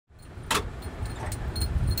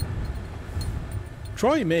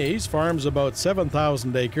Troy Mays farms about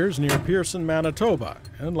 7,000 acres near Pierson, Manitoba,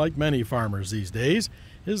 and like many farmers these days,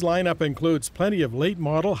 his lineup includes plenty of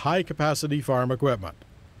late-model, high-capacity farm equipment.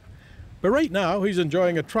 But right now, he's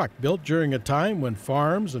enjoying a truck built during a time when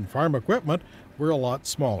farms and farm equipment were a lot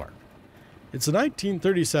smaller. It's a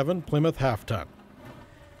 1937 Plymouth half-ton.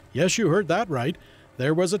 Yes, you heard that right.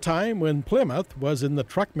 There was a time when Plymouth was in the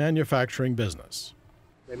truck manufacturing business.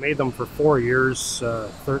 They made them for 4 years,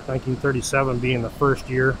 1937 being the first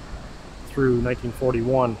year through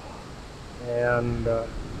 1941. And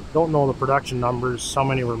don't know the production numbers, how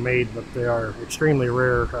many were made, but they are extremely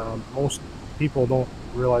rare. Most people don't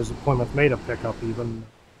realize that Plymouth made a pickup even.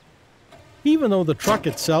 Even though the truck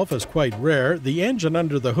itself is quite rare, the engine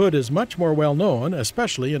under the hood is much more well known,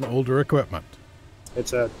 especially in older equipment.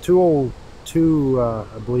 It's a 202, I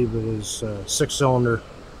believe it is, 6-cylinder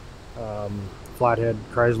flathead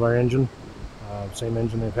Chrysler engine. Same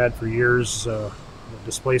engine they've had for years. The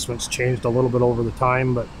displacement's changed a little bit over the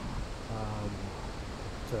time, but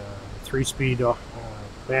 3-speed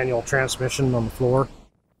manual transmission on the floor.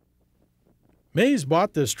 Mays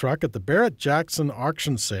bought this truck at the Barrett-Jackson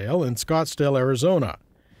auction sale in Scottsdale, Arizona.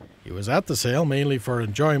 He was at the sale mainly for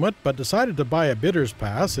enjoyment, but decided to buy a bidder's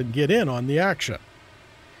pass and get in on the action.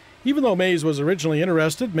 Even though Mays was originally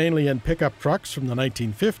interested mainly in pickup trucks from the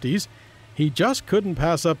 1950s, he just couldn't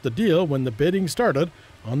pass up the deal when the bidding started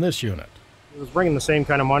on this unit. It was bringing the same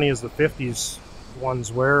kind of money as the 50s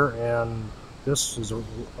ones were, and this is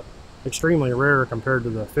extremely rare compared to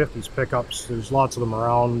the 50s pickups. There's lots of them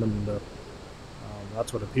around, and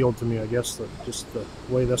that's what appealed to me, I guess, that just the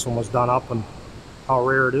way this one was done up and how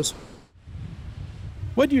rare it is.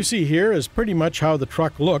 What you see here is pretty much how the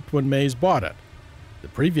truck looked when Mays bought it. The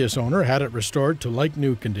previous owner had it restored to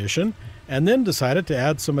like-new condition and then decided to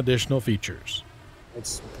add some additional features.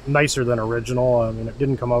 It's nicer than original. I mean, it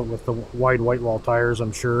didn't come out with the wide white wall tires,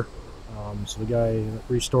 I'm sure. So the guy that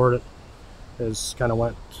restored it has kind of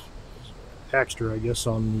went extra, I guess,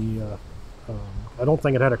 on the... I don't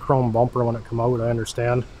think it had a chrome bumper when it came out, I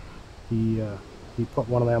understand. He put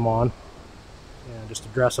one of them on and just to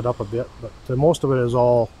dress it up a bit, but most of it is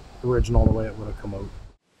all original the way it would have come out.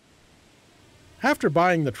 After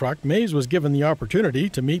buying the truck, Mays was given the opportunity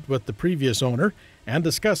to meet with the previous owner and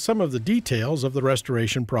discuss some of the details of the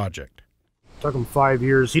restoration project. It took him 5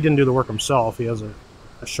 years. He didn't do the work himself. He has a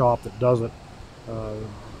shop that does it.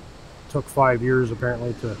 Took 5 years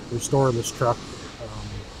apparently to restore this truck.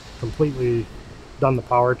 Completely done the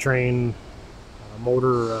powertrain,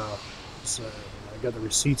 motor. I got the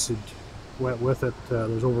receipts that went with it.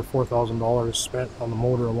 There's over $4,000 spent on the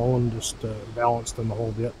motor alone, just balanced in the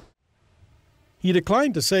whole bit. He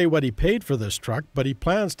declined to say what he paid for this truck, but he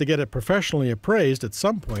plans to get it professionally appraised at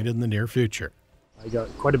some point in the near future. I got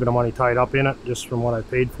quite a bit of money tied up in it just from what I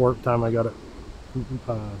paid for it at the time I got it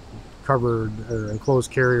covered or enclosed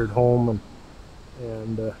carrier at home,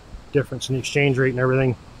 and difference in the exchange rate and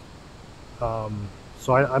everything.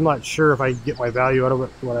 So I'm not sure if I get my value out of it,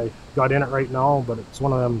 what I got in it right now, but it's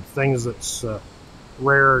one of them things that's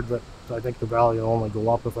rare that I think the value will only go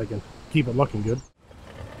up if I can keep it looking good.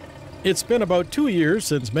 It's been about 2 years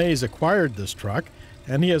since Mays acquired this truck,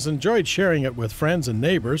 and he has enjoyed sharing it with friends and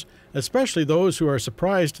neighbors, especially those who are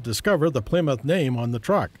surprised to discover the Plymouth name on the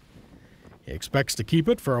truck. He expects to keep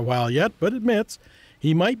it for a while yet, but admits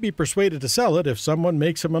he might be persuaded to sell it if someone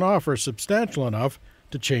makes him an offer substantial enough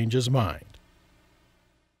to change his mind.